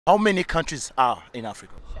How many countries are in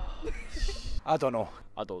Africa? I don't know.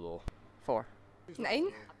 4. 9.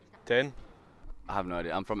 10. I have no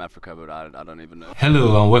idea. I'm from Africa, but I don't even know.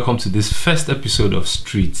 Hello and welcome to this first episode of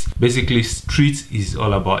Streetz. Basically, Streetz is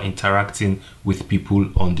all about interacting with people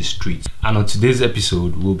on the streets. And on today's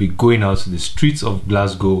episode, we'll be going out to the streets of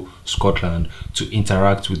Glasgow, Scotland to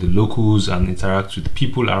interact with the locals and interact with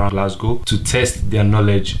people around Glasgow to test their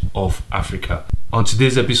knowledge of Africa. On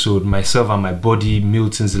today's episode, myself and my buddy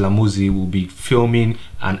Milton Zilamuzi will be filming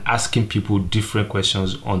and asking people different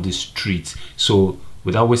questions on the streets. So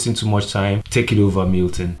without wasting too much time, take it over,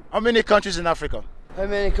 Milton. How many countries in Africa? How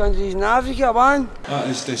many countries in Africa, man? That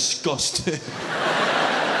is disgusting.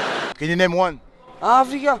 Can you name one?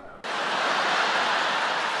 Africa?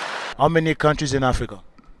 How many countries in Africa?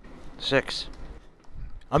 6.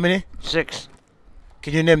 How many? 6.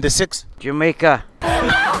 Can you name the 6? Jamaica.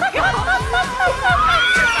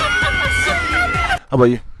 How about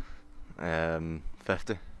you?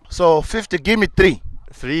 50. So 50, give me 3.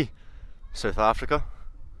 3. South Africa.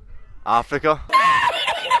 Africa.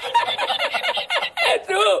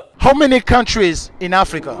 How many countries in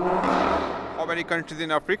Africa? How many countries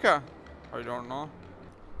in Africa? I don't know.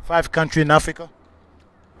 5 countries in Africa.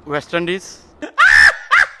 West Indies.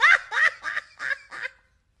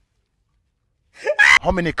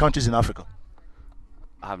 How many countries in Africa?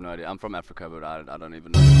 I have no idea. I'm from Africa, but I don't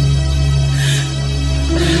even know.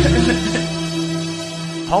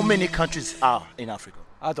 How many countries are in Africa?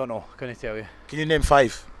 I don't know. Couldn't tell you. Can you name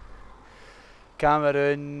 5?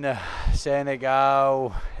 Cameroon,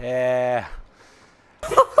 Senegal.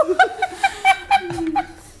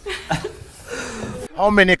 How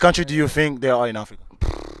many countries do you think there are in Africa?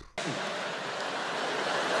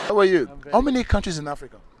 How about you? How many countries in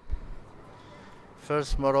Africa?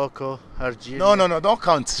 First Morocco, Algeria. No, don't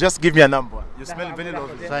count. Just give me a number. You smell very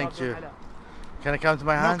lovely. Thank you. Can I count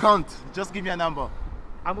my No hand? count. Just give me a number.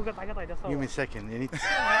 Give me a second.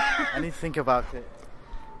 I need to think about it.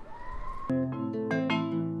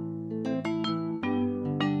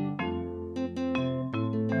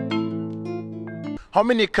 How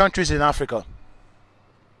many countries in Africa?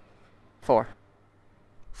 4.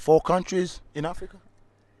 4 countries in Africa?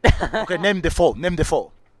 Okay, name the 4. Name the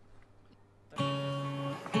 4.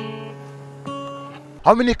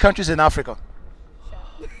 How many countries in Africa?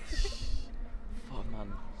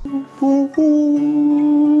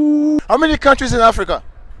 How many countries in Africa?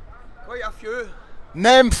 Quite a few.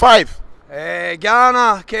 Name 5.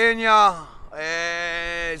 Ghana, Kenya,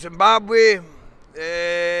 Zimbabwe.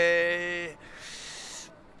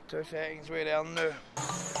 2 seconds, wait down now.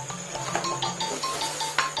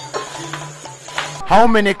 How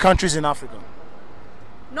many countries in Africa?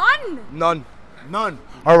 None. None.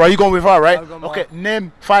 All right, you going with her, right? I'll go Okay,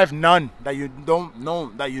 name 5 none that you don't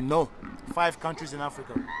know that you know. 5 countries in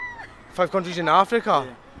Africa. 5 countries in Africa.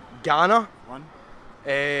 Yeah. Ghana. 1. You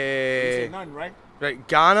say none, right? Right,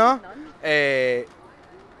 Ghana.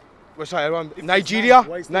 What's that other one? Nigeria.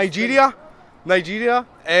 why is this Nigeria.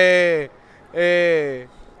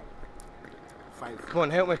 5. Come on,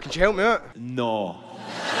 help me. Can you help me out? No.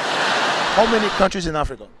 How many countries in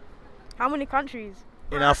Africa? How many countries?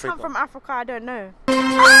 In I Africa. come from Africa, I don't know.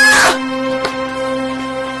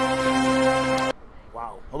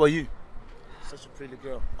 Wow. How about you? Such a pretty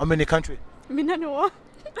girl. How many countries? Me no know.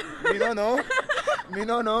 Me don't know. Me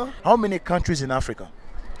don't know. How many countries in Africa?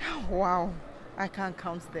 Wow. I can't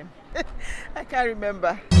count them. I can't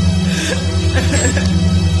remember.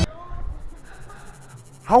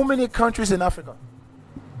 How many countries in Africa?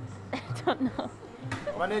 I don't know.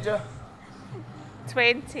 Manager?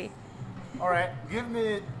 20. All right. Name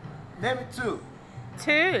it 2.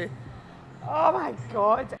 2. Oh my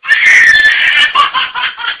God.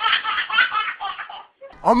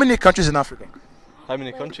 How many countries in Africa? How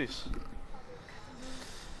many countries?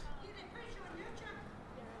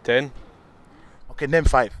 10. Okay, name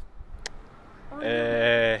 5.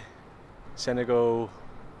 Senegal,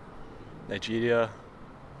 Nigeria.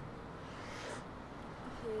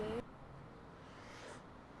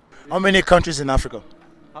 How many countries in Africa?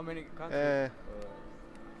 How many countries?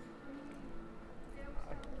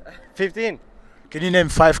 15. Can you name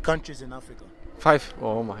 5 countries in Africa? 5.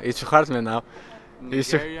 Oh my, it's hard me now.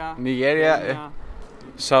 Nigeria. Nigeria.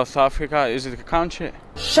 South Africa, is it a country?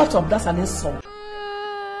 Shut up, that's an insult.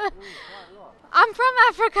 I'm from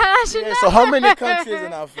Africa, I should Yeah, know. so how many countries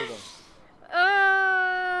in Africa?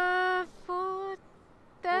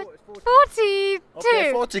 42.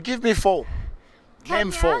 Okay, 40. Give me 4.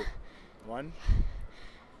 Name Kenya. 4. 1.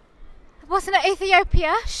 Wasn't it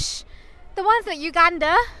Ethiopia? Shh. The ones at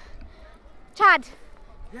Uganda. Chad.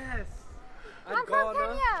 Yes. I'm from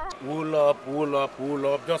Kenya. Wool up, wool up, wool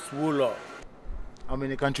up, just wool up. How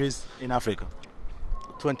many countries in Africa?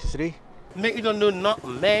 23. Make you don't know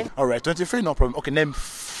nothing, man. All right, 23, no problem. Okay, name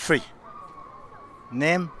 3.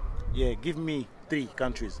 Name? Yeah, give me 3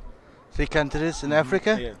 countries. 3 countries in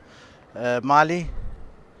Africa? Yeah. Mali,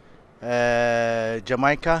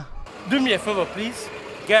 Jamaica. Do me a favor, please.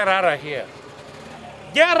 Get out of here.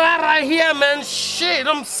 Get out of here, man. Shit,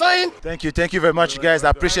 I'm saying. Thank you very much, guys. I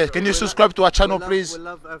appreciate it. Can you subscribe to our channel, please? We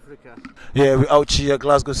love Africa. Yeah, we're out here,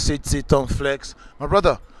 Glasgow City, TURNFLICKS. My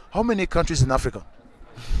brother, how many countries in Africa?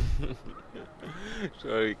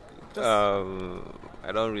 Sorry,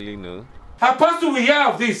 I don't really know. How fast do we hear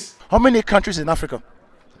of this? How many countries in Africa?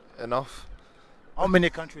 Enough. How many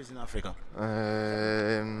countries in Africa? You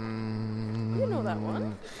know that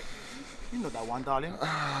one. You know that one, darling.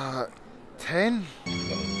 10.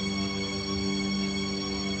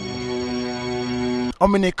 How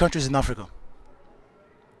many countries in Africa?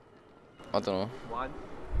 I don't know.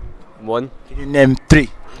 1. Can you name 3?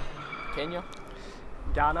 Kenya.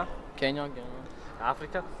 Ghana. Kenya.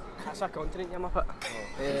 Africa. That's a continent, yeah, map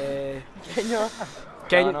it. Kenya.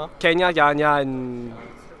 Kenya, and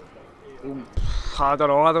I don't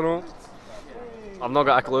know. I've not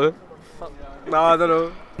got a clue. No, I don't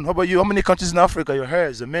know. How about you? How many countries in Africa? Your hair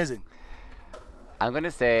is amazing. I'm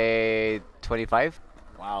gonna say 25.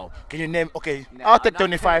 Wow. Can you name? Okay, I'll take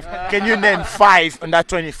 25. Can you name 5 on that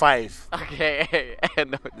 25? Okay,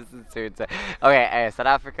 no, this is too insane. Okay, South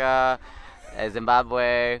Africa,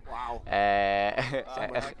 Zimbabwe, Wow.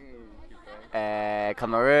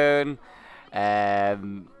 Cameroon.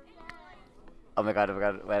 Oh my god.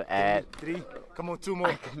 Well, 3. Come on, 2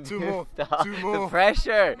 more. 2 more. Stop 2 more. the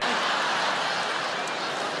pressure.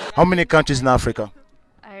 How many countries in Africa?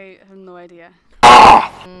 I have no idea.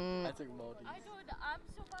 I took Maldives.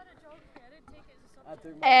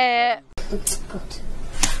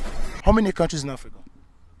 How many countries in Africa?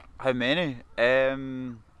 How many?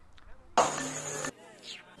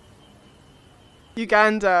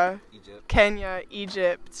 Uganda, Kenya,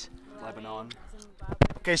 Egypt, Lebanon.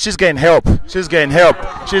 Okay, she's getting help. She's getting help.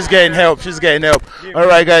 All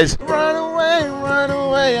right, guys. Run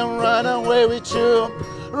away, I'm run away with you.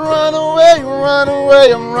 Run away, I'm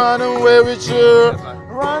run away with you.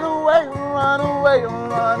 Run away, I'm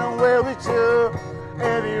run away with you.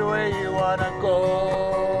 Everywhere you wanna go.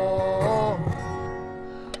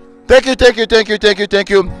 Thank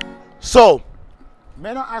you. So,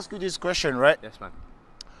 may I ask you this question, right? Yes, man.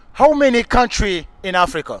 How many countries in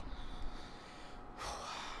Africa?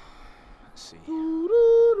 Let's see.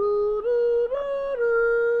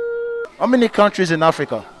 How many countries in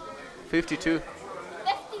Africa? 52.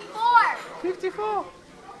 54.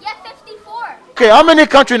 Yeah, 54. Okay, how many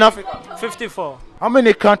countries in Africa? 54. How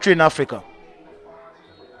many countries in Africa?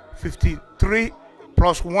 53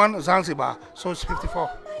 plus 1 Zanzibar, so it's 54.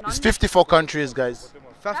 It's 54 countries, guys.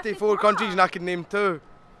 54 countries and I can name 2.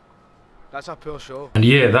 That's a pure show. And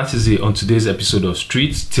yeah, that is it on today's episode of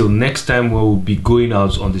Streets. Till next time, where we'll be going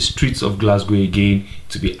out on the streets of Glasgow again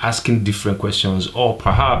to be asking different questions, or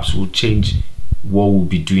perhaps we'll change what we'll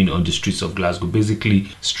be doing on the streets of Glasgow. Basically,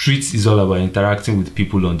 Streets is all about interacting with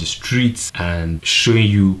people on the streets and showing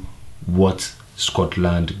you what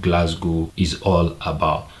Scotland, Glasgow is all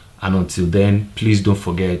about. And until then, please don't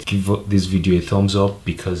forget, give this video a thumbs up,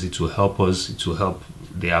 because it will help us, it will help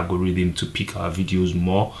the algorithm to pick our videos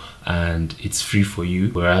more, and it's free for you,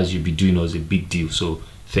 whereas you'll be doing us a big deal. So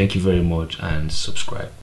thank you very much, and subscribe.